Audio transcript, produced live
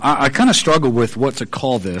I kind of struggle with what to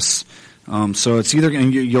call this. So it's either,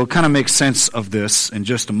 and you'll kind of make sense of this in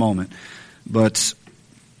just a moment, but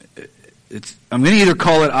I'm going to either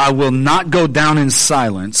call it I will not go down in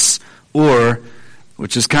silence, or,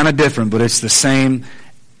 which is kind of different, but it's the same,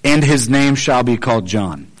 and his name shall be called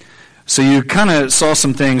John. So you kind of saw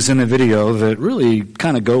some things in the video that really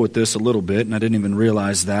kind of go with this a little bit, and I didn't even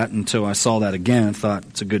realize that until I saw that again and thought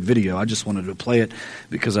it's a good video. I just wanted to play it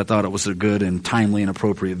because I thought it was a good and timely and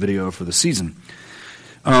appropriate video for the season.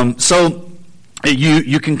 So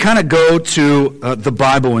you can kind of go to the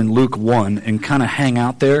Bible in Luke 1 and kind of hang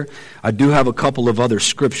out there. I do have a couple of other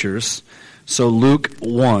scriptures. So Luke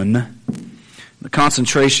 1, the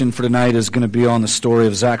concentration for tonight is going to be on the story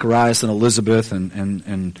of Zacharias and Elizabeth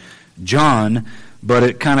and John, but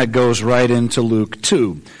it kind of goes right into Luke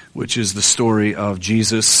 2, which is the story of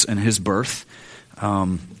Jesus and his birth.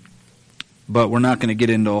 But we're not going to get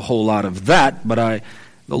into a whole lot of that, but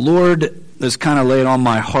the Lord has kind of laid on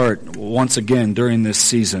my heart once again during this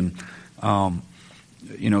season.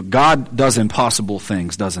 God does impossible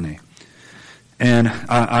things, doesn't he? And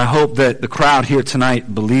I hope that the crowd here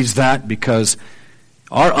tonight believes that, because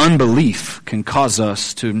our unbelief can cause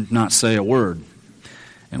us to not say a word.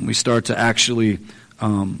 And we start to actually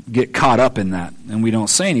get caught up in that. And we don't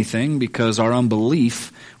say anything because our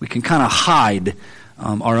unbelief, we can kind of hide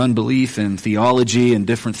our unbelief in theology and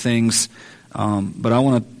different things. But I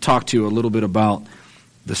want to talk to you a little bit about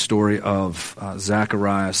the story of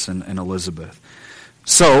Zacharias and Elizabeth.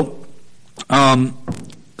 So, Psalm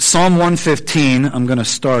 115, I'm going to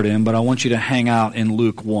start in, but I want you to hang out in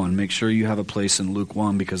Luke 1. Make sure you have a place in Luke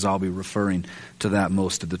 1, because I'll be referring to that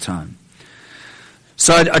most of the time.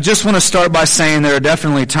 So I just want to start by saying there are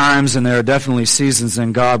definitely times and there are definitely seasons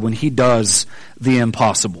in God when he does the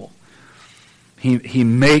impossible. He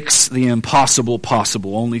makes the impossible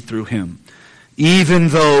possible only through him. Even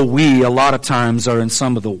though we, a lot of times, are in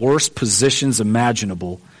some of the worst positions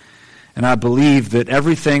imaginable. And I believe that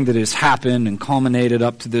everything that has happened and culminated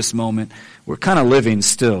up to this moment, we're kind of living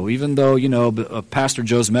still. Even though, Pastor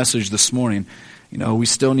Joe's message this morning, we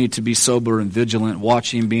still need to be sober and vigilant,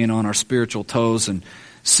 watching, being on our spiritual toes and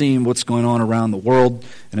seeing what's going on around the world.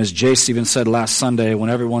 And as Jace even said last Sunday, when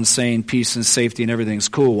everyone's saying peace and safety and everything's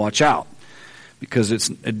cool, watch out. Because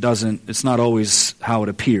it's not always how it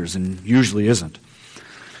appears, and usually isn't.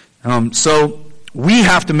 So we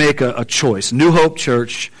have to make a choice. New Hope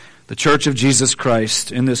Church, the Church of Jesus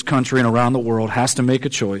Christ in this country and around the world, has to make a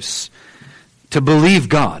choice to believe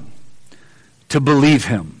God, to believe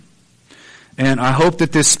him. And I hope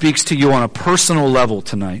that this speaks to you on a personal level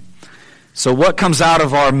tonight. So what comes out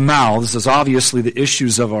of our mouths is obviously the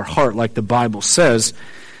issues of our heart, like the Bible says.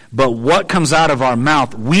 But what comes out of our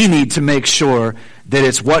mouth, we need to make sure that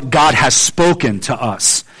it's what God has spoken to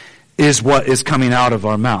us is what is coming out of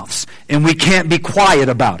our mouths. And we can't be quiet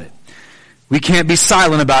about it. We can't be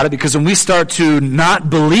silent about it, because when we start to not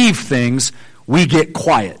believe things, we get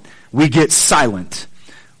quiet. We get silent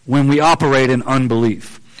when we operate in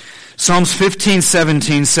unbelief. Psalms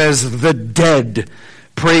 15:17 says, "The dead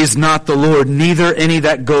praise not the Lord, neither any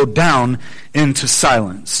that go down into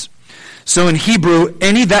silence." So in Hebrew,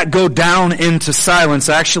 any that go down into silence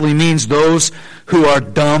actually means those who are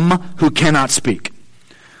dumb, who cannot speak.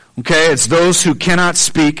 Okay, it's those who cannot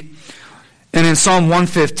speak. And in Psalm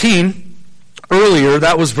 115, earlier,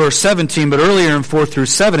 that was verse 17, but earlier in 4 through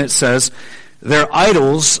 7 it says, "Their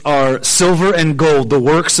idols are silver and gold, the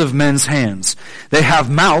works of men's hands. They have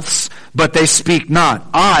mouths, but they speak not.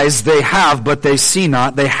 Eyes they have, but they see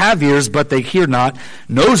not. They have ears, but they hear not.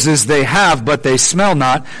 Noses they have, but they smell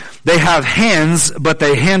not. They have hands, but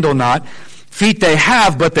they handle not. Feet they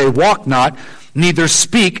have, but they walk not. Neither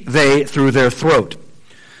speak they through their throat."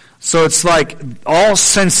 So it's like all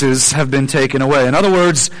senses have been taken away. In other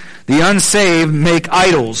words, the unsaved make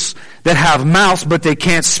idols that have mouths, but they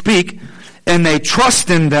can't speak, and they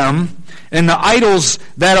trust in them. And the idols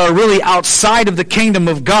that are really outside of the kingdom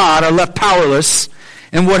of God are left powerless.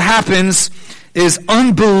 And what happens is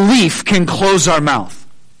unbelief can close our mouth.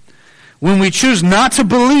 When we choose not to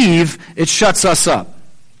believe, it shuts us up.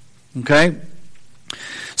 Okay?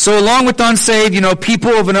 So along with the unsaved,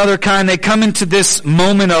 people of another kind, they come into this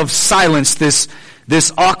moment of silence, this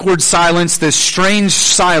awkward silence, this strange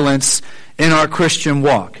silence in our Christian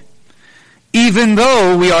walk. Even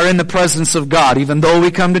though we are in the presence of God, even though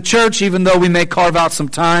we come to church, even though we may carve out some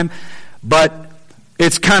time, but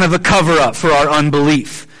it's kind of a cover-up for our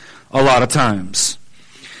unbelief a lot of times.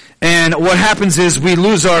 And what happens is we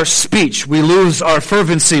lose our speech, we lose our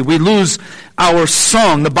fervency, we lose our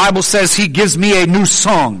song. The Bible says he gives me a new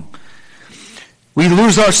song. We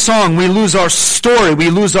lose our song, we lose our story,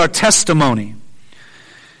 we lose our testimony.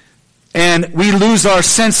 and we lose our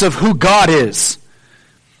sense of who God is.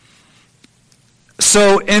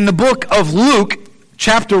 So in the book of Luke,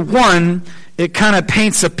 chapter 1, it kind of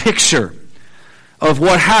paints a picture of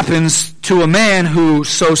what happens to a man who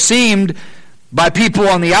so seemed by people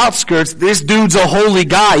on the outskirts, this dude's a holy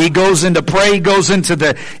guy. He goes into prayer, he goes into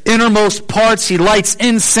the innermost parts, he lights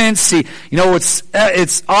incense.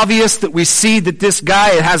 It's obvious that we see that this guy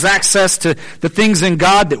has access to the things in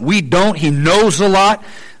God that we don't. He knows a lot,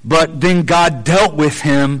 but then God dealt with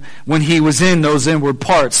him when he was in those inward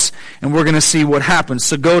parts. And we're going to see what happens.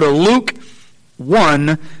 So go to Luke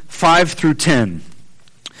 1, 5 through 10.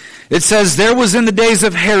 It says, "There was in the days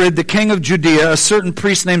of Herod, the king of Judea, a certain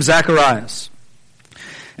priest named Zacharias.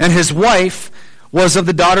 And his wife was of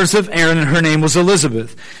the daughters of Aaron, and her name was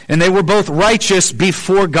Elizabeth. And they were both righteous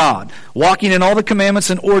before God, walking in all the commandments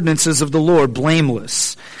and ordinances of the Lord,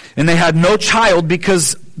 blameless. And they had no child,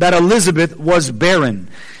 because that Elizabeth was barren.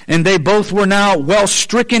 And they both were now well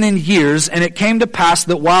stricken in years. And it came to pass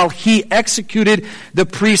that while he executed the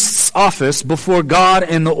priest's office before God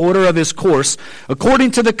in the order of his course,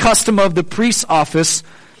 according to the custom of the priest's office,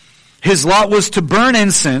 his lot was to burn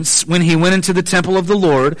incense when he went into the temple of the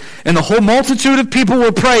Lord, and the whole multitude of people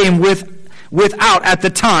were praying without at the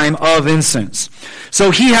time of incense." So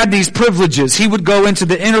he had these privileges. He would go into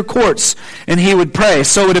the inner courts and he would pray.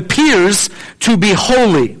 So it appears to be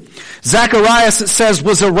holy. Zacharias, it says,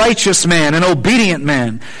 was a righteous man, an obedient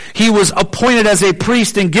man. He was appointed as a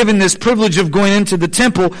priest and given this privilege of going into the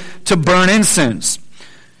temple to burn incense.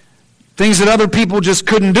 Things that other people just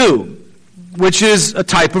couldn't do, which is a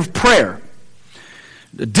type of prayer.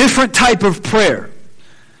 A different type of prayer.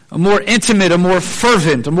 A more intimate, a more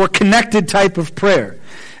fervent, a more connected type of prayer.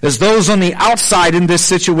 As those on the outside in this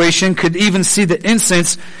situation could even see the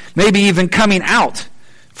incense maybe even coming out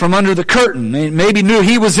from under the curtain. They maybe knew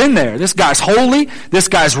he was in there. This guy's holy. This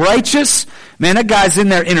guy's righteous. Man, that guy's in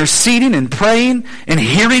there interceding and praying and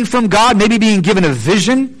hearing from God, maybe being given a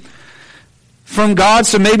vision from God.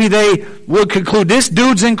 So maybe they would conclude, this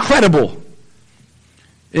dude's incredible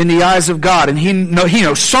in the eyes of God, and he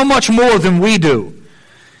knows so much more than we do.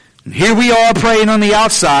 And here we are praying on the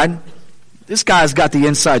outside. This guy's got the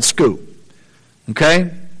inside scoop. Okay?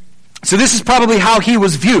 So this is probably how he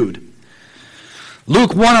was viewed.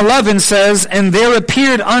 Luke 1:11 says, "And there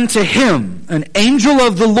appeared unto him an angel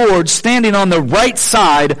of the Lord standing on the right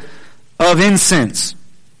side of incense."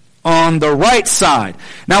 On the right side.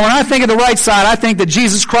 Now when I think of the right side, I think that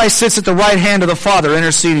Jesus Christ sits at the right hand of the Father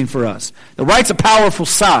interceding for us. The right's a powerful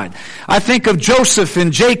side. I think of Joseph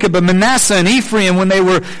and Jacob and Manasseh and Ephraim when they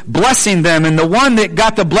were blessing them, and the one that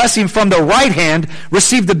got the blessing from the right hand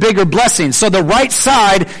received the bigger blessing. So the right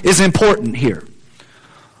side is important here.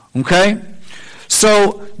 Okay?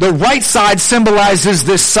 So the right side symbolizes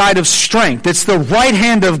this side of strength. It's the right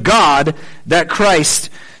hand of God that Christ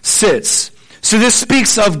sits. So this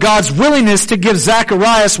speaks of God's willingness to give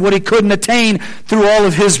Zacharias what he couldn't attain through all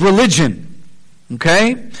of his religion.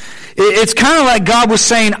 Okay? It's kind of like God was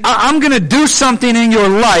saying, I'm going to do something in your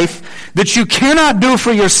life that you cannot do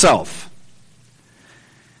for yourself.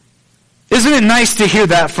 Isn't it nice to hear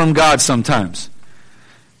that from God sometimes?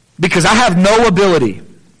 Because I have no ability.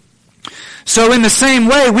 So in the same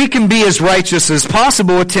way, we can be as righteous as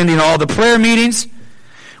possible, attending all the prayer meetings.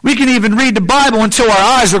 We can even read the Bible until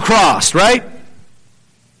our eyes are crossed, right?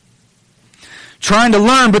 Trying to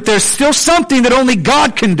learn, but there's still something that only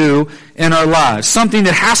God can do in our lives. Something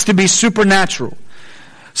that has to be supernatural.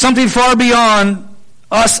 Something far beyond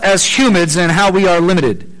us as humans and how we are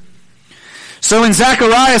limited. So in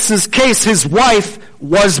Zacharias' case, his wife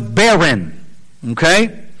was barren. Okay?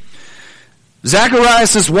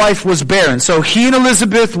 Zacharias' wife was barren. So he and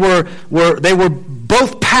Elizabeth were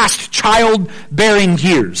both past childbearing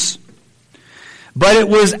years. But it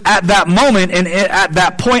was at that moment and at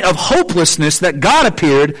that point of hopelessness that God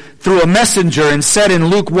appeared through a messenger and said in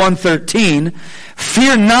Luke 1:13,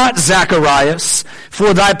 "Fear not, Zacharias,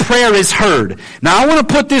 for thy prayer is heard." Now I want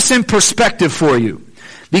to put this in perspective for you,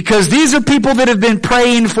 because these are people that have been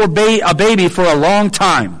praying for a baby for a long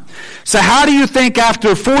time. So how do you think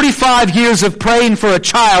after 45 years of praying for a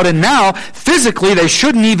child, and now physically they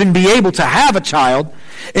shouldn't even be able to have a child,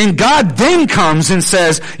 and God then comes and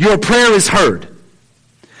says, "Your prayer is heard"?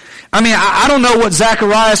 I mean, I don't know what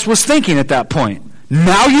Zacharias was thinking at that point.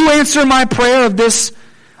 Now you answer my prayer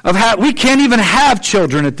we can't even have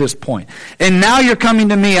children at this point. And now you're coming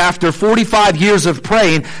to me after 45 years of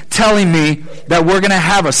praying, telling me that we're going to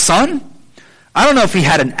have a son? I don't know if he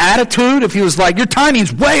had an attitude, if he was like, your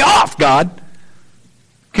timing's way off, God.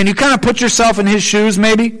 Can you kind of put yourself in his shoes,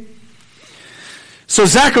 maybe? So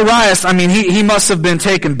Zacharias, I mean, he must have been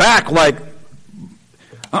taken back, like,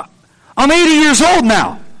 I'm 80 years old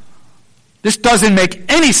now. This doesn't make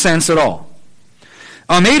any sense at all.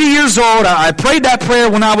 I'm 80 years old. I prayed that prayer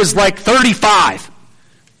when I was like 35.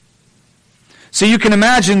 So you can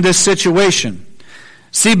imagine this situation.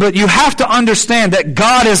 See, but you have to understand that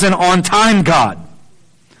God is an on-time God.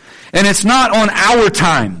 And it's not on our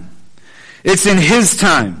time. It's in His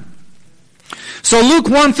time. So Luke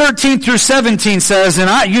 1:13 through 17 says,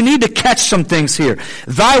 and you need to catch some things here.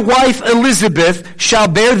 Thy wife Elizabeth shall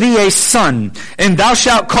bear thee a son, and thou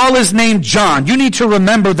shalt call his name John. You need to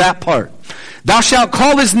remember that part. Thou shalt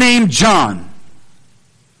call his name John.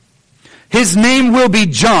 His name will be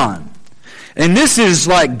John. And this is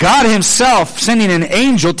like God Himself sending an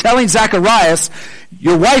angel telling Zacharias,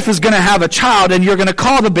 your wife is going to have a child and you're going to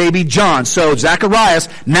call the baby John. So Zacharias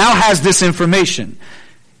now has this information.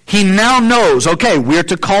 He now knows, okay, we're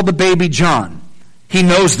to call the baby John. He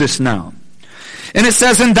knows this now. And it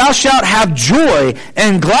says, and thou shalt have joy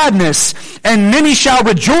and gladness, and many shall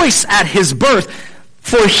rejoice at his birth.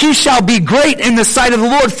 For he shall be great in the sight of the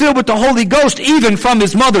Lord, filled with the Holy Ghost, even from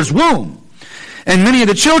his mother's womb. And many of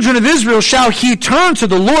the children of Israel shall he turn to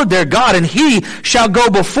the Lord their God, and he shall go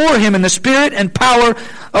before him in the spirit and power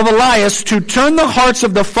of Elias, to turn the hearts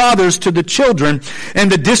of the fathers to the children,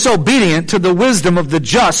 and the disobedient to the wisdom of the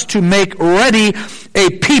just, to make ready a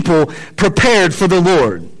people prepared for the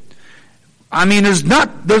Lord. I mean, there's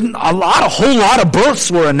a whole lot of births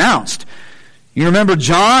were announced. You remember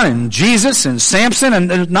John and Jesus and Samson,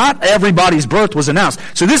 and not everybody's birth was announced.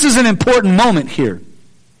 So this is an important moment here.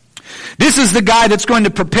 This is the guy that's going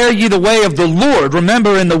to prepare you the way of the Lord.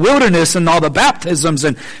 Remember in the wilderness and all the baptisms,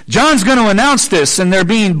 and John's going to announce this, and they're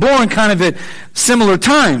being born kind of at similar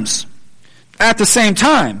times, at the same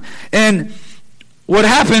time. And what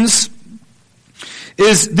happens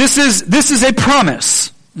is this is a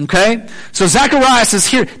promise. Okay? So Zacharias is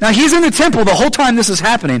here. Now he's in the temple the whole time this is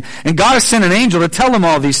happening, and God has sent an angel to tell him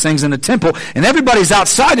all these things in the temple, and everybody's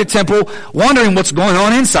outside the temple wondering what's going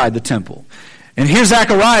on inside the temple. And here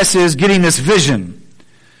Zacharias is getting this vision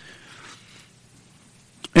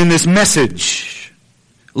in this message.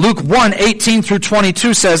 Luke 1:18 through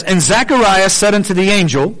 22 says, and Zacharias said unto the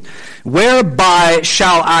angel, whereby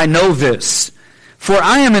shall I know this? For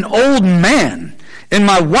I am an old man, and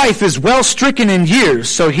my wife is well stricken in years.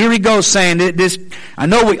 So here he goes saying,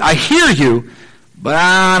 I hear you, but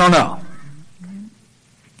I don't know.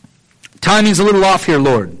 Timing's a little off here,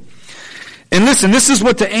 Lord. And listen, this is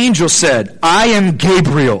what the angel said. I am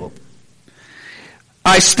Gabriel.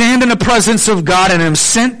 I stand in the presence of God and am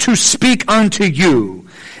sent to speak unto you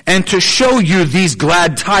and to show you these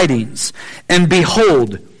glad tidings. And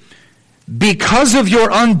behold, because of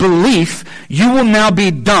your unbelief, you will now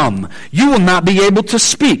be dumb. You will not be able to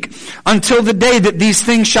speak until the day that these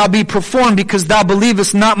things shall be performed, because thou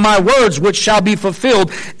believest not my words, which shall be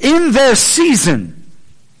fulfilled in their season.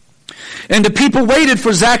 And the people waited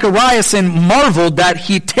for Zacharias and marveled that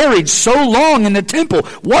he tarried so long in the temple.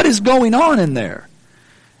 What is going on in there?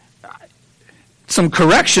 Some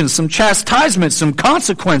corrections, some chastisement, some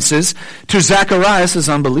consequences to Zacharias'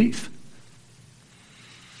 unbelief.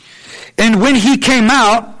 And when he came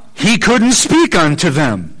out, he couldn't speak unto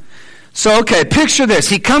them. So, okay, picture this.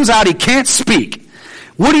 He comes out, he can't speak.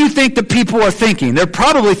 What do you think the people are thinking? They're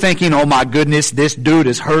probably thinking, oh my goodness, this dude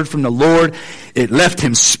has heard from the Lord. It left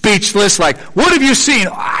him speechless. Like, what have you seen?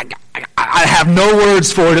 I have no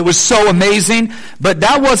words for it. It was so amazing. But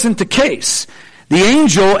that wasn't the case. The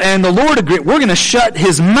angel and the Lord agreed, we're going to shut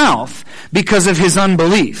his mouth because of his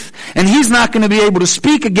unbelief. And he's not going to be able to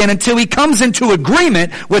speak again until he comes into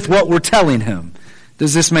agreement with what we're telling him.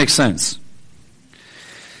 Does this make sense?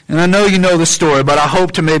 And I know you know the story, but I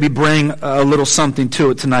hope to maybe bring a little something to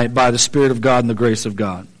it tonight by the Spirit of God and the grace of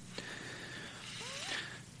God.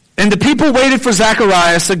 And the people waited for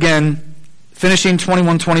Zacharias again, finishing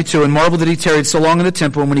 21:22, and marveled that he tarried so long in the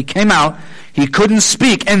temple. And when he came out, he couldn't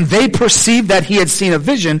speak. And they perceived that he had seen a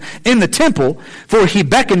vision in the temple, for he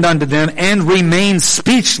beckoned unto them and remained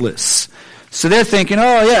speechless. So they're thinking,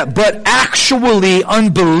 oh yeah, but actually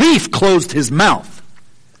unbelief closed his mouth.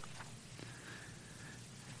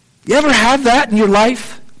 You ever have that in your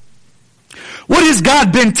life? What has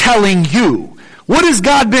God been telling you? What has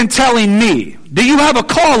God been telling me? Do you have a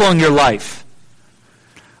call on your life?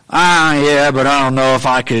 Yeah, but I don't know if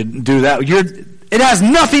I could do that. It has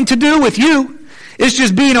nothing to do with you. It's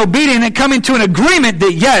just being obedient and coming to an agreement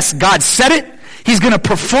that yes, God said it, He's going to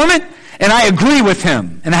perform it, and I agree with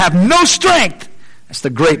Him. And I have no strength. That's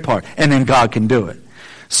the great part. And then God can do it.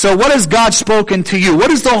 So what has God spoken to you? What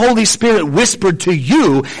has the Holy Spirit whispered to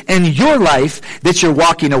you in your life that you're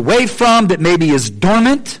walking away from, that maybe is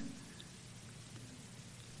dormant?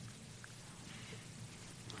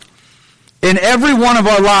 in every one of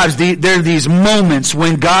our lives, there are these moments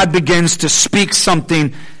when God begins to speak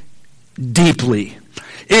something deeply.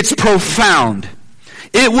 It's profound.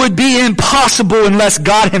 It would be impossible unless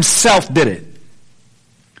God himself did it.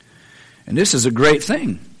 And this is a great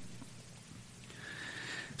thing.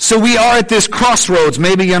 So we are at this crossroads,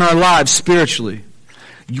 maybe in our lives spiritually.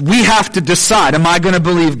 We have to decide, am I going to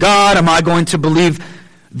believe God? Am I going to believe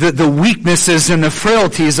the weaknesses and the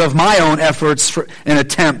frailties of my own efforts and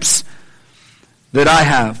attempts that I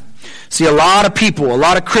have? See, a lot of people, a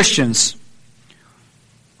lot of Christians,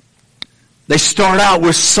 they start out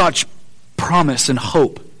with such promise and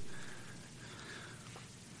hope.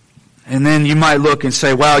 And then you might look and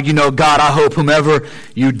say, well, God, I hope whomever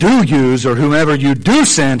you do use or whomever you do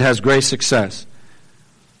send has great success.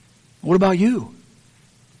 What about you?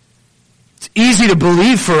 It's easy to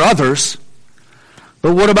believe for others,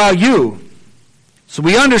 but what about you? So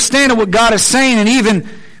we understand what God is saying, and even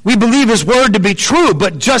we believe his word to be true,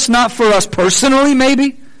 but just not for us personally,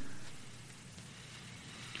 maybe.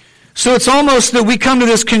 So it's almost that we come to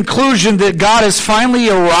this conclusion that God has finally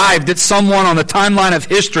arrived at someone on the timeline of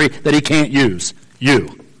history that he can't use. You.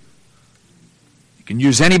 You can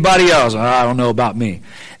use anybody else. I don't know about me.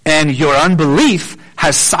 And your unbelief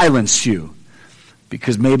has silenced you.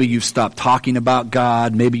 Because maybe you've stopped talking about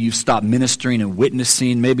God. Maybe you've stopped ministering and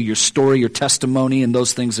witnessing. Maybe your story, your testimony, and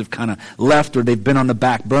those things have kind of left, or they've been on the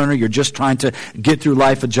back burner. You're just trying to get through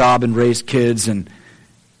life, a job, and raise kids, and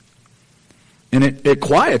it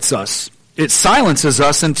quiets us. It silences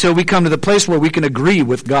us until we come to the place where we can agree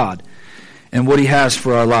with God and what he has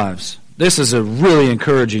for our lives. This is a really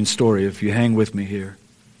encouraging story if you hang with me here.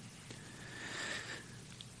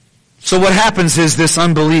 So what happens is this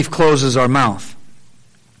unbelief closes our mouth.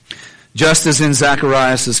 Just as in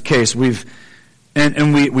Zacharias' case, we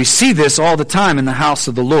see this all the time in the house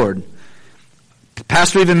of the Lord. The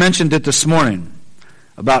pastor even mentioned it this morning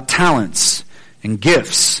about talents and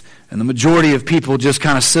gifts. And the majority of people just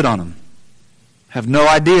kind of sit on them. Have no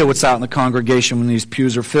idea what's out in the congregation when these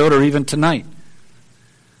pews are filled, or even tonight.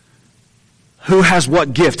 Who has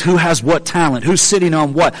what gift? Who has what talent? Who's sitting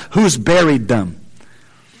on what? Who's buried them?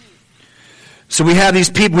 So we have these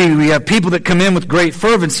people. We have people that come in with great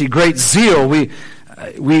fervency, great zeal. We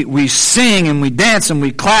sing and we dance and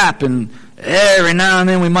we clap, and every now and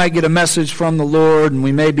then we might get a message from the Lord, and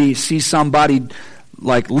we maybe see somebody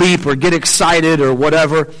like leap or get excited or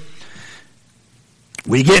whatever.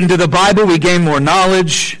 We get into the Bible, we gain more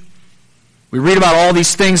knowledge. We read about all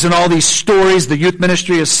these things and all these stories. The youth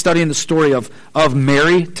ministry is studying the story of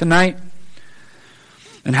Mary tonight,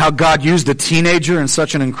 and how God used a teenager in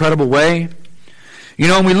such an incredible way.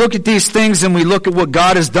 And we look at these things and we look at what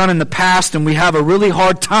God has done in the past, and we have a really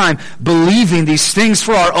hard time believing these things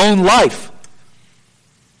for our own life.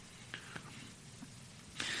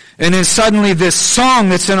 And then suddenly this song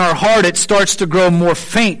that's in our heart, it starts to grow more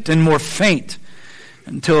faint and more faint,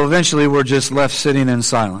 until eventually we're just left sitting in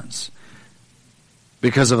silence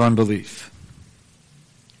because of unbelief.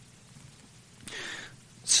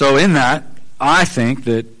 So in that, I think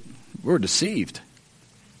that we're deceived.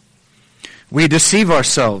 We deceive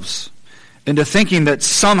ourselves into thinking that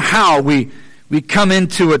somehow we come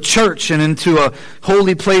into a church and into a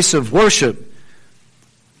holy place of worship.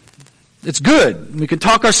 It's good. We can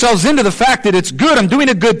talk ourselves into the fact that it's good. I'm doing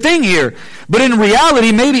a good thing here. But in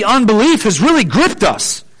reality, maybe unbelief has really gripped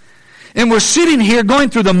us. And we're sitting here going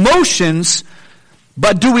through the motions,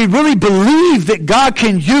 but do we really believe that God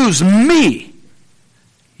can use me?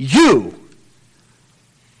 You.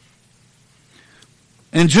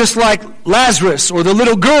 And just like Lazarus or the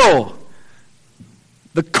little girl,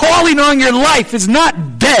 the calling on your life is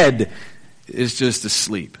not dead. It's just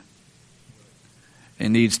asleep. It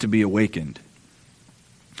needs to be awakened.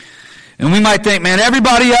 And we might think, man,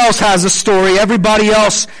 everybody else has a story. Everybody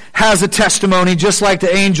else has a testimony, just like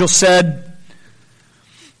the angel said.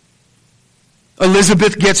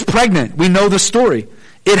 Elizabeth gets pregnant. We know the story.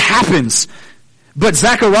 It happens. But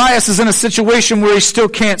Zacharias is in a situation where he still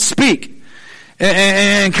can't speak.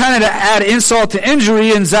 And kind of to add insult to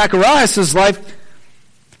injury in Zacharias' life,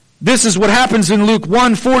 this is what happens in Luke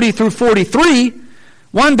 1:40 through 43.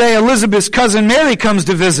 One day, Elizabeth's cousin Mary comes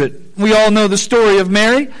to visit. We all know the story of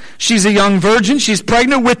Mary. She's a young virgin. She's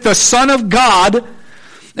pregnant with the Son of God.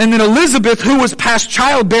 And then Elizabeth, who was past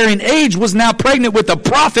childbearing age, was now pregnant with a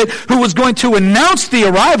prophet who was going to announce the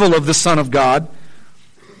arrival of the Son of God.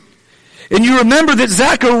 And you remember that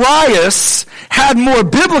Zacharias had more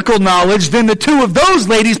biblical knowledge than the two of those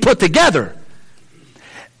ladies put together.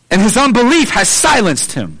 And his unbelief has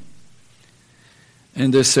silenced him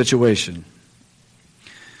in this situation.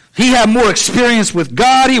 He had more experience with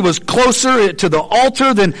God. He was closer to the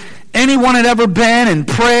altar than anyone had ever been in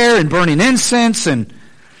prayer and burning incense. And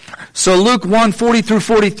so Luke 1:40 through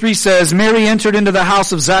 43 says, Mary entered into the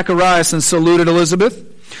house of Zacharias and saluted Elizabeth.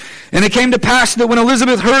 And it came to pass that when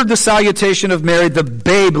Elizabeth heard the salutation of Mary, the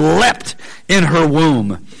babe leapt in her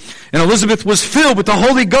womb. And Elizabeth was filled with the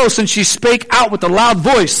Holy Ghost, and she spake out with a loud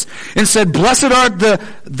voice, and said, Blessed art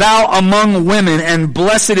thou among women, and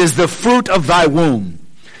blessed is the fruit of thy womb.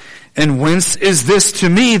 And whence is this to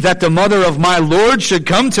me, that the mother of my Lord should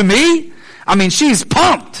come to me? I mean, she's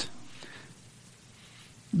pumped.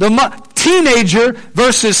 The teenager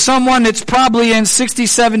versus someone that's probably in 60s,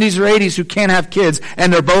 70s, or 80s who can't have kids,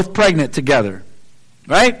 and they're both pregnant together.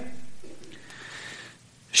 Right?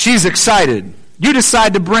 She's excited. You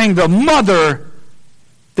decide to bring the mother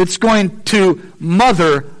that's going to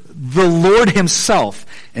mother the Lord himself.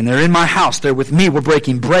 And they're in my house. They're with me. We're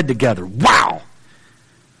breaking bread together. Wow!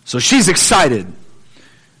 So she's excited.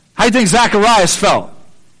 How do you think Zacharias felt?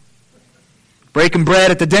 Breaking bread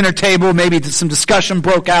at the dinner table. Maybe some discussion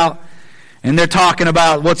broke out. And they're talking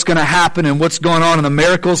about what's going to happen and what's going on and the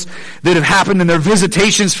miracles that have happened and their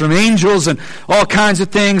visitations from angels and all kinds of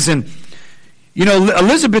things. And you know,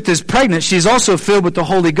 Elizabeth is pregnant. She's also filled with the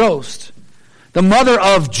Holy Ghost. The mother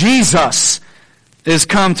of Jesus is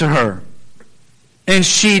come to her. And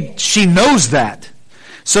she knows that.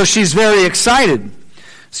 So she's very excited.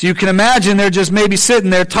 So you can imagine they're just maybe sitting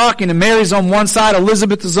there talking, and Mary's on one side,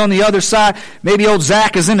 Elizabeth is on the other side. Maybe old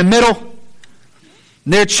Zach is in the middle.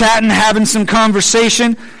 And they're chatting, having some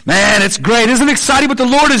conversation. Man, it's great. Isn't it exciting what the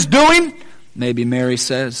Lord is doing? Maybe Mary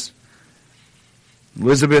says.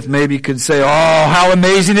 Elizabeth maybe could say, oh, how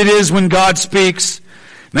amazing it is when God speaks.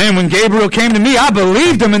 Man, when Gabriel came to me, I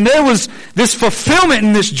believed him, and there was this fulfillment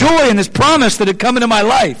and this joy and this promise that had come into my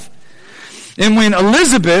life. And when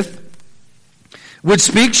Elizabeth would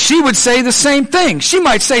speak, she would say the same thing. She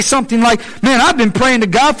might say something like, man, I've been praying to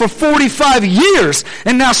God for 45 years,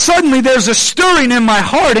 and now suddenly there's a stirring in my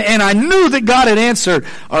heart, and I knew that God had answered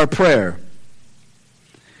our prayer.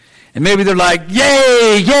 And maybe they're like,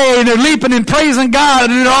 yay, yay, and they're leaping and praising God.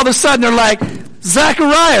 And then all of a sudden they're like,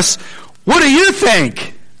 Zacharias, what do you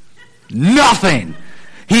think? Nothing.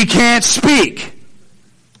 He can't speak.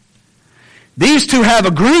 These two have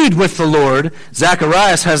agreed with the Lord.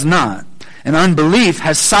 Zacharias has not. And unbelief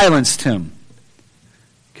has silenced him.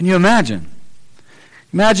 Can you imagine?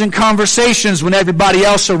 Imagine conversations when everybody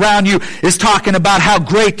else around you is talking about how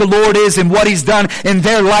great the Lord is and what He's done in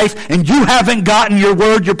their life, and you haven't gotten your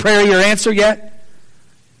word, your prayer, your answer yet.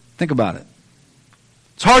 Think about it.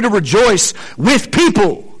 It's hard to rejoice with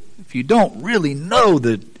people if you don't really know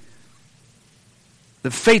the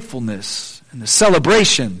faithfulness and the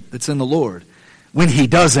celebration that's in the Lord when He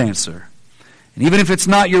does answer. And even if it's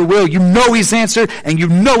not your will, you know He's answered and you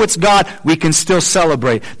know it's God, we can still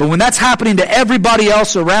celebrate. But when that's happening to everybody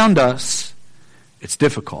else around us, it's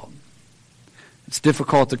difficult. It's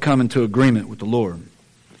difficult to come into agreement with the Lord.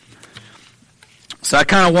 So I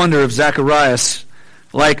kind of wonder if Zacharias,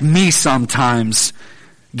 like me sometimes,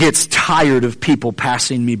 gets tired of people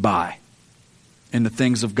passing me by in the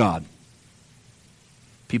things of God.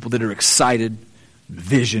 People that are excited,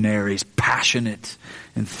 visionaries, passionate,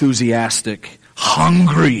 enthusiastic,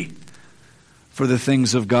 hungry for the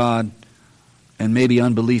things of God, and maybe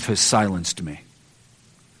unbelief has silenced me.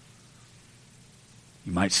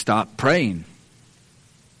 You might stop praying.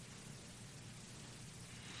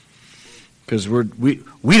 Because we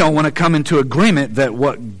don't want to come into agreement that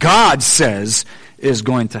what God says is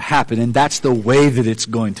going to happen, and that's the way that it's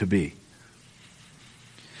going to be.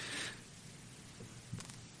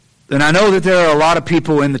 And I know that there are a lot of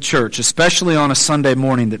people in the church, especially on a Sunday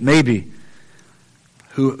morning, that maybe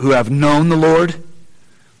who have known the Lord.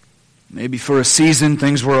 Maybe for a season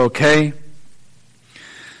things were okay.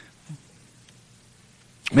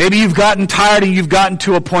 Maybe you've gotten tired and you've gotten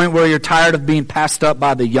to a point where you're tired of being passed up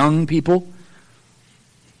by the young people.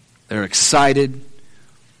 They're excited,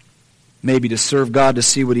 maybe to serve God, to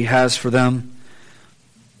see what He has for them.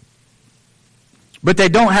 But they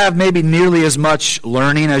don't have maybe nearly as much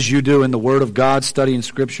learning as you do in the Word of God, studying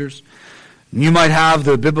Scriptures. You might have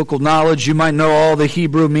the biblical knowledge, you might know all the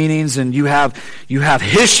Hebrew meanings, and you have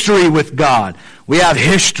history with God. We have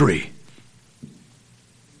history.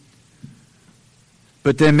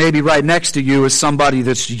 But then maybe right next to you is somebody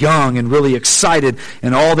that's young and really excited,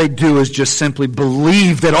 and all they do is just simply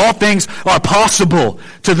believe that all things are possible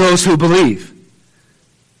to those who believe.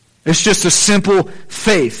 It's just a simple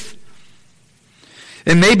faith.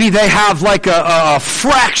 And maybe they have like a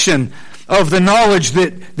fraction of the knowledge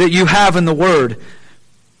that you have in the Word.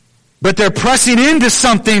 But they're pressing into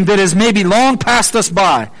something that has maybe long passed us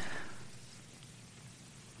by.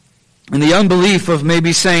 And the unbelief of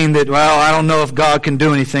maybe saying that, well, I don't know if God can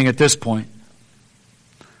do anything at this point.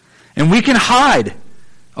 And we can hide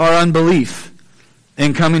our unbelief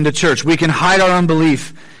in coming to church. We can hide our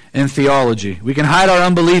unbelief in theology. We can hide our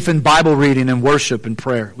unbelief in Bible reading and worship and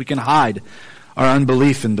prayer. We can hide our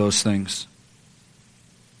unbelief in those things.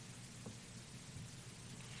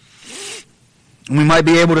 And we might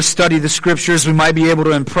be able to study the Scriptures. We might be able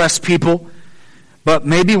to impress people. But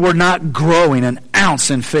maybe we're not growing an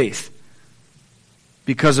ounce in faith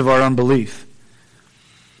because of our unbelief.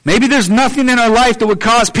 Maybe there's nothing in our life that would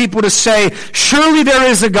cause people to say, surely there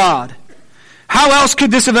is a God. How else could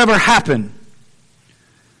this have ever happened?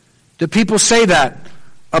 Do people say that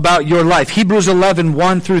about your life? Hebrews 11,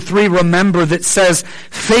 1 through 3, remember that says,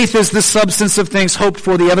 faith is the substance of things hoped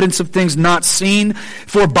for, the evidence of things not seen.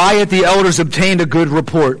 For by it the elders obtained a good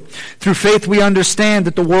report. Through faith we understand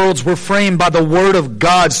that the worlds were framed by the word of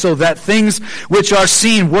God, so that things which are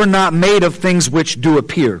seen were not made of things which do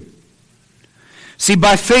appear. See,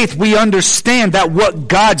 by faith we understand that what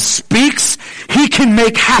God speaks, He can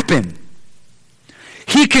make happen.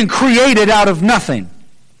 He can create it out of nothing.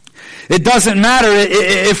 It doesn't matter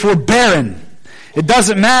if we're barren. It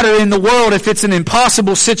doesn't matter in the world if it's an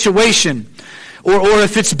impossible situation or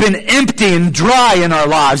if it's been empty and dry in our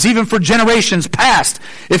lives, even for generations past.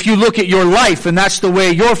 If you look at your life and that's the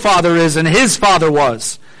way your father is and his father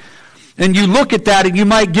was, and you look at that and you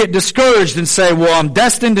might get discouraged and say, well, I'm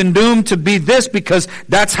destined and doomed to be this because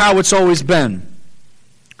that's how it's always been.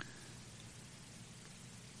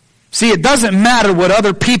 See, it doesn't matter what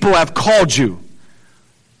other people have called you.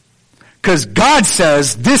 Because God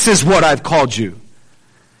says, this is what I've called you.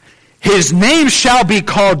 His name shall be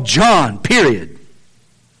called John, period.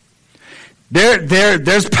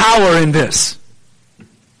 There's power in this.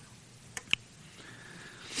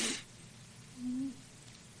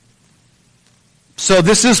 So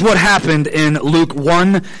this is what happened in Luke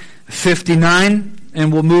 1:59,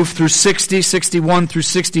 and we'll move through 60, 61 through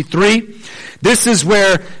 63. This is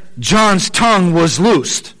where John's tongue was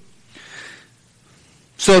loosed.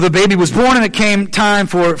 So the baby was born, and it came time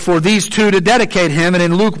for these two to dedicate him. And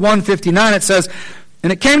in Luke 1:59 it says,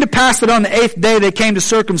 and it came to pass that on the 8th day they came to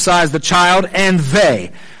circumcise the child, and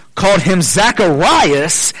they called him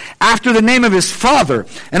Zacharias after the name of his father.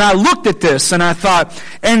 And I looked at this and I thought,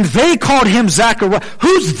 and they called him Zacharias.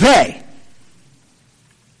 Who's they?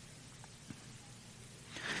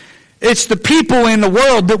 It's the people in the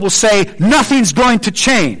world that will say, nothing's going to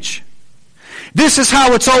change. This is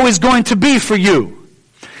how it's always going to be for you.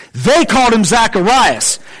 They called him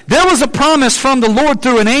Zacharias. There was a promise from the Lord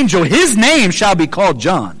through an angel. His name shall be called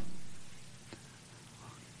John.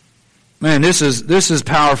 Man, this is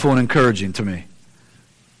powerful and encouraging to me.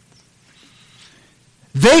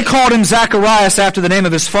 They called him Zacharias after the name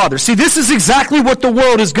of his father. See, this is exactly what the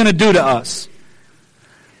world is going to do to us.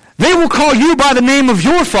 They will call you by the name of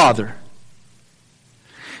your father.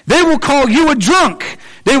 They will call you a drunk.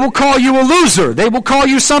 They will call you a loser. They will call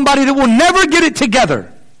you somebody that will never get it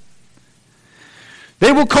together.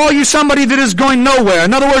 They will call you somebody that is going nowhere.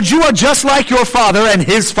 In other words, you are just like your father and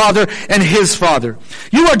his father and his father.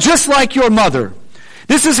 You are just like your mother.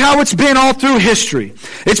 This is how it's been all through history.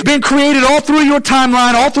 It's been created all through your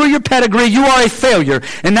timeline, all through your pedigree. You are a failure,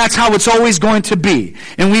 and that's how it's always going to be.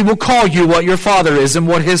 And we will call you what your father is and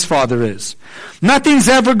what his father is. Nothing's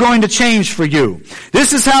ever going to change for you.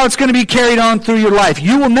 This is how it's going to be carried on through your life.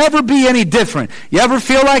 You will never be any different. You ever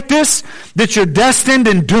feel like this? That you're destined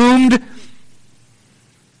and doomed?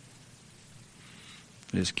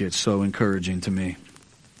 This gets so encouraging to me.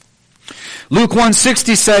 Luke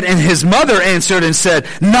 1:60 said, and his mother answered and said,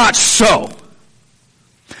 not so.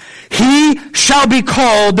 He shall be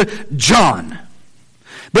called John.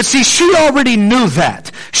 But see, she already knew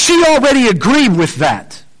that. She already agreed with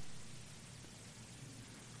that.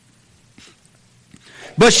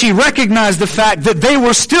 But she recognized the fact that they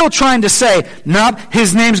were still trying to say, nope,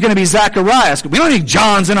 his name's going to be Zacharias. We don't need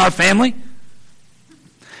Johns in our family.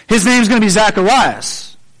 His name's going to be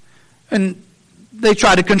Zacharias. And they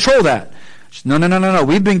tried to control that. No.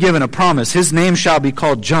 We've been given a promise. His name shall be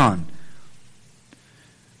called John.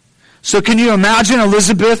 So can you imagine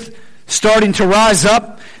Elizabeth starting to rise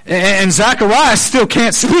up and Zacharias still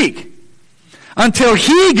can't speak until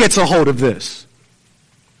he gets a hold of this?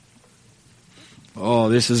 Oh,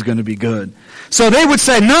 this is going to be good. So they would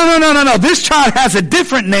say, no. This child has a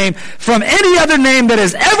different name from any other name that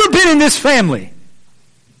has ever been in this family.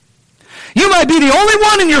 You might be the only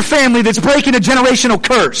one in your family that's breaking a generational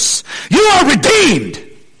curse. You are redeemed.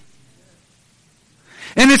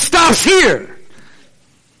 And it stops here.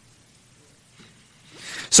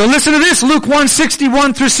 So listen to this. Luke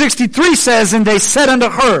 1:61 through 63 says, and they said unto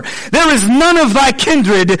her, there is none of thy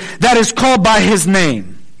kindred that is called by his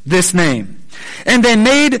name, this name. And they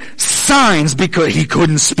made signs, because he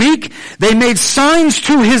couldn't speak. They made signs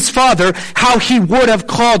to his father how he would have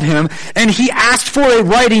called him. And he asked for a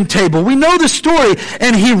writing table. We know the story.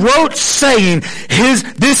 And he wrote saying,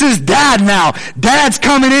 this is Dad now. Dad's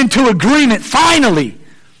coming into agreement finally.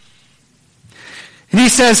 And he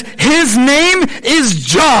says, his name is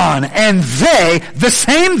John. And they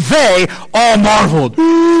all marveled.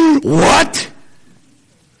 What?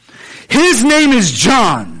 His name is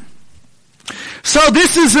John. So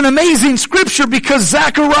this is an amazing scripture because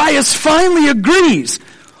Zacharias finally agrees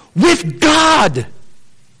with God.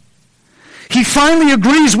 He finally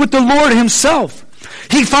agrees with the Lord himself.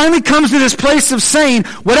 He finally comes to this place of saying,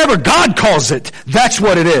 whatever God calls it, that's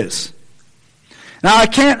what it is. Now I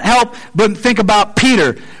can't help but think about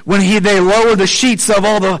Peter when they lower the sheets of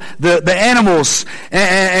all the animals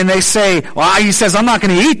and they say, well, he says, I'm not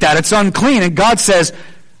going to eat that, it's unclean. And God says,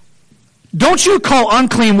 don't you call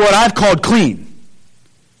unclean what I've called clean.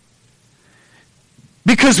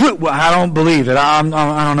 Because I don't believe it. I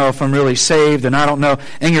don't know if I'm really saved, and I don't know.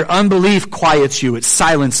 And your unbelief quiets you. It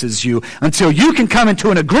silences you until you can come into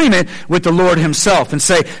an agreement with the Lord himself and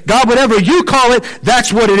say, God, whatever you call it,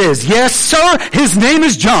 that's what it is. Yes, sir, his name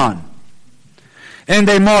is John. And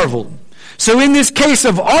they marveled. So in this case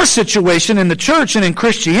of our situation in the church and in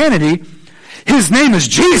Christianity, his name is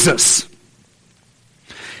Jesus.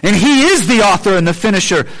 And he is the author and the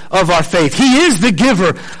finisher of our faith. He is the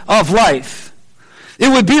giver of life. It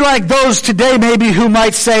would be like those today maybe who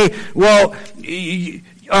might say, well, you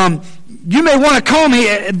may want to call me.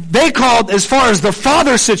 They called, as far as the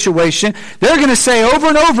Father situation, they're going to say over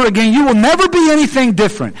and over again, you will never be anything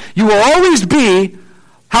different. You will always be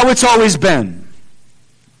how it's always been.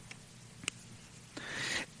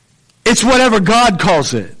 It's whatever God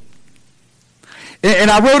calls it. And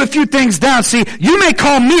I wrote a few things down. See, you may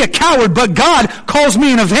call me a coward, but God calls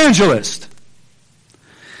me an evangelist.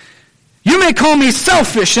 You may call me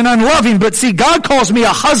selfish and unloving, but see, God calls me a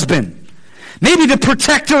husband. Maybe the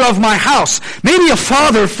protector of my house. Maybe a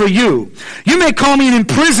father for you. You may call me an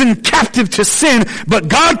imprisoned captive to sin, but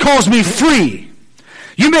God calls me free.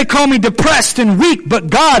 You may call me depressed and weak,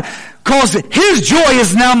 but God calls it, his joy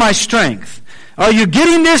is now my strength. Are you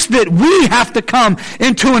getting this? That we have to come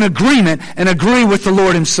into an agreement and agree with the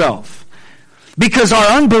Lord himself. Because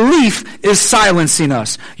our unbelief is silencing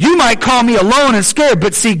us. You might call me alone and scared,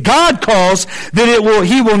 but see, God calls that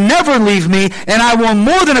he will never leave me, and I will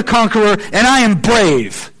more than a conqueror, and I am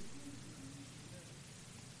brave.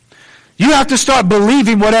 You have to start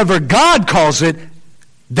believing whatever God calls it,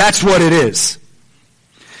 that's what it is.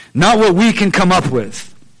 Not what we can come up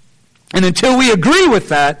with. And until we agree with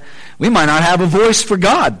that, we might not have a voice for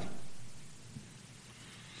God.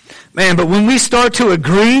 Man, but when we start to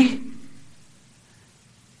agree,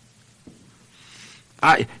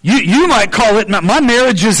 you might call it, my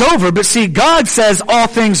marriage is over, but see, God says all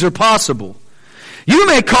things are possible. You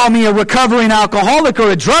may call me a recovering alcoholic or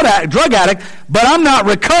a drug addict, but I'm not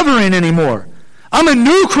recovering anymore. I'm a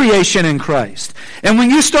new creation in Christ. And when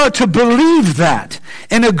you start to believe that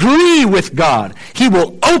and agree with God, he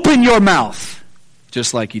will open your mouth,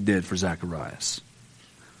 just like he did for Zacharias.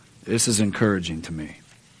 This is encouraging to me.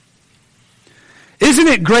 Isn't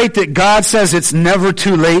it great that God says it's never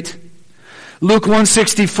too late? Luke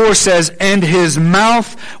 1:64 says, and his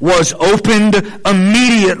mouth was opened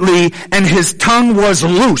immediately, and his tongue was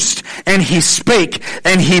loosed, and he spake,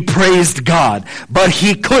 and he praised God. But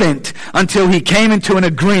he couldn't until he came into an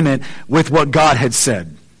agreement with what God had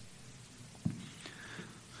said.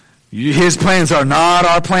 His plans are not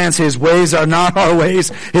our plans. His ways are not our ways.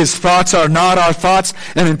 His thoughts are not our thoughts.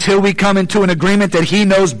 And until we come into an agreement that he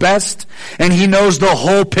knows best and he knows the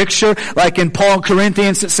whole picture, like in Paul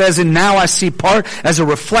Corinthians it says, and now I see part as a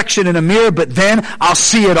reflection in a mirror, but then I'll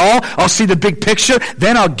see it all. I'll see the big picture.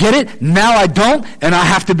 Then I'll get it. Now I don't, and I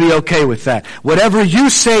have to be okay with that. Whatever you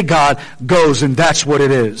say, God, goes, and that's what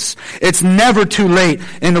it is. It's never too late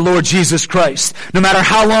in the Lord Jesus Christ. No matter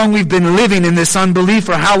how long we've been living in this unbelief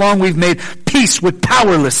or how long we've made peace with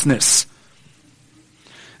powerlessness.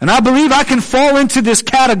 And I believe I can fall into this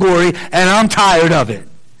category, and I'm tired of it.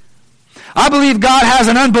 I believe God has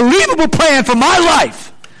an unbelievable plan for my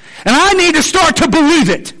life, and I need to start to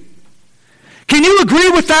believe it. Can you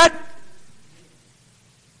agree with that?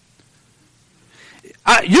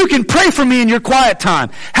 You can pray for me in your quiet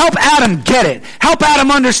time. Help Adam get it. Help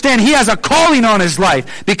Adam understand he has a calling on his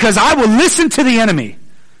life, because I will listen to the enemy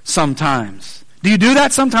sometimes. Do you do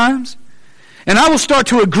that sometimes? And I will start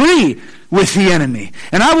to agree with the enemy.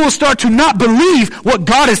 And I will start to not believe what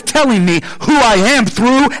God is telling me who I am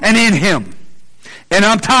through and in Him. And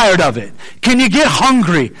I'm tired of it. Can you get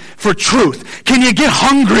hungry for truth? Can you get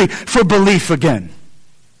hungry for belief again?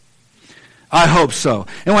 I hope so.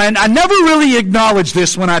 And I never really acknowledge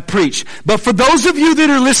this when I preach, but for those of you that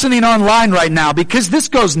are listening online right now, because this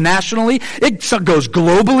goes nationally, it goes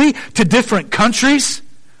globally to different countries,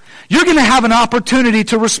 you're going to have an opportunity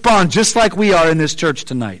to respond just like we are in this church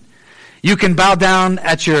tonight. You can bow down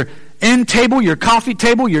at your end table, your coffee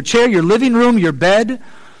table, your chair, your living room, your bed,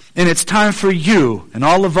 and it's time for you and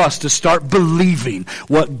all of us to start believing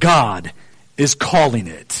what God is calling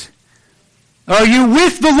it. Are you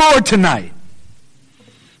with the Lord tonight?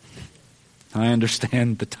 I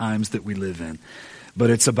understand the times that we live in, but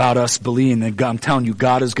it's about us believing that God, I'm telling you,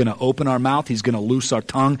 God is going to open our mouth, He's going to loose our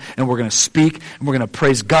tongue, and we're going to speak, and we're going to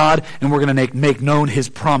praise God, and we're going to make known His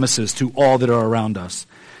promises to all that are around us.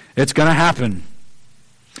 It's going to happen.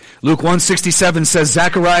 Luke 1:67 says,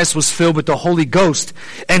 Zacharias was filled with the Holy Ghost,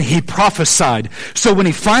 and he prophesied. So when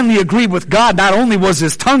he finally agreed with God, not only was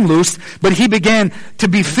his tongue loosed, but he began to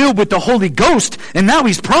be filled with the Holy Ghost, and now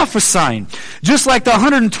he's prophesying. Just like the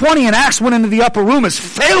 120 in Acts went into the upper room as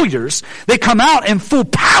failures, they come out in full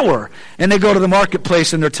power, and they go to the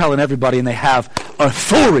marketplace, and they're telling everybody, and they have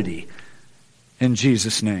authority in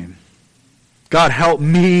Jesus' name. God, help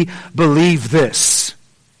me believe this.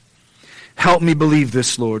 Help me believe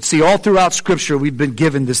this, Lord. See, all throughout Scripture, we've been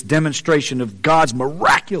given this demonstration of God's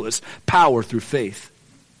miraculous power through faith.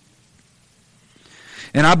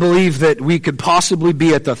 And I believe that we could possibly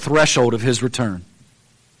be at the threshold of His return.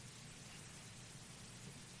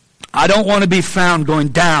 I don't want to be found going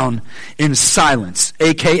down in silence,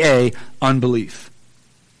 a.k.a. unbelief.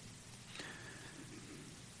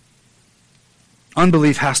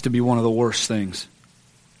 Unbelief has to be one of the worst things.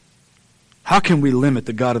 How can we limit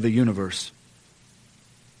the God of the universe?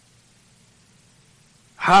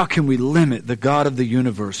 How can we limit the God of the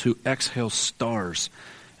universe who exhales stars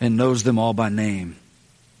and knows them all by name?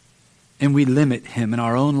 And we limit Him in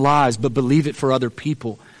our own lives, but believe it for other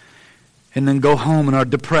people. And then go home and are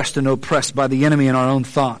depressed and oppressed by the enemy in our own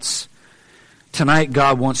thoughts. Tonight,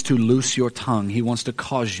 God wants to loose your tongue. He wants to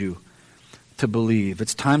cause you to believe.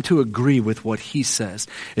 It's time to agree with what He says.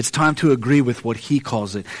 It's time to agree with what He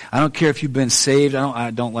calls it. I don't care if you've been saved.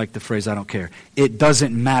 I don't like the phrase, I don't care. It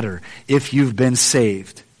doesn't matter if you've been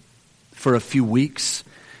saved for a few weeks,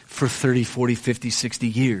 for 30, 40, 50, 60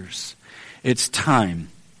 years. It's time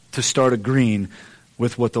to start agreeing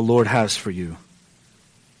with what the Lord has for you.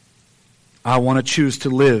 I want to choose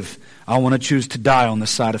to live. I want to choose to die on the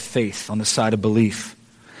side of faith, on the side of belief.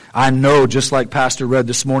 I know, just like Pastor read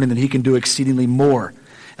this morning, that He can do exceedingly more,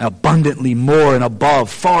 abundantly more and above,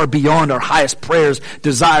 far beyond our highest prayers,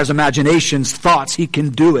 desires, imaginations, thoughts. He can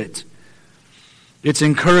do it. It's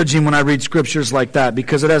encouraging when I read scriptures like that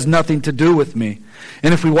because it has nothing to do with me.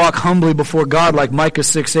 And if we walk humbly before God, like Micah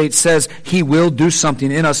 6:8 says, He will do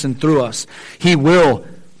something in us and through us. He will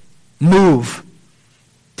move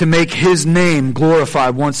to make His name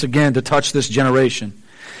glorified once again, to touch this generation.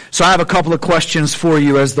 So I have a couple of questions for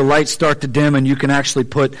you as the lights start to dim, and you can actually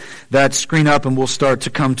put that screen up and we'll start to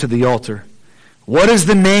come to the altar. What is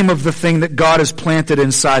the name of the thing that God has planted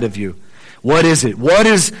inside of you? What is it? What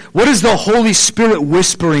is the Holy Spirit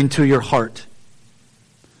whispering to your heart?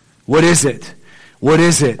 What is it? What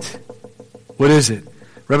is it? What is it?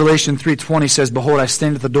 Revelation 3:20 says, Behold, I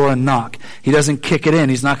stand at the door and knock. He doesn't kick it in.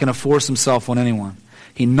 He's not going to force Himself on anyone.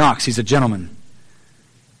 He knocks. He's a gentleman.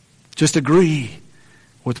 Just agree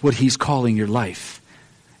with what He's calling your life,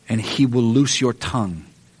 and He will loose your tongue.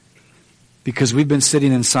 Because we've been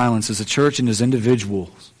sitting in silence as a church and as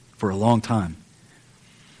individuals for a long time.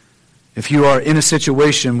 If you are in a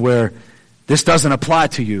situation where this doesn't apply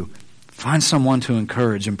to you, find someone to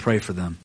encourage and pray for them.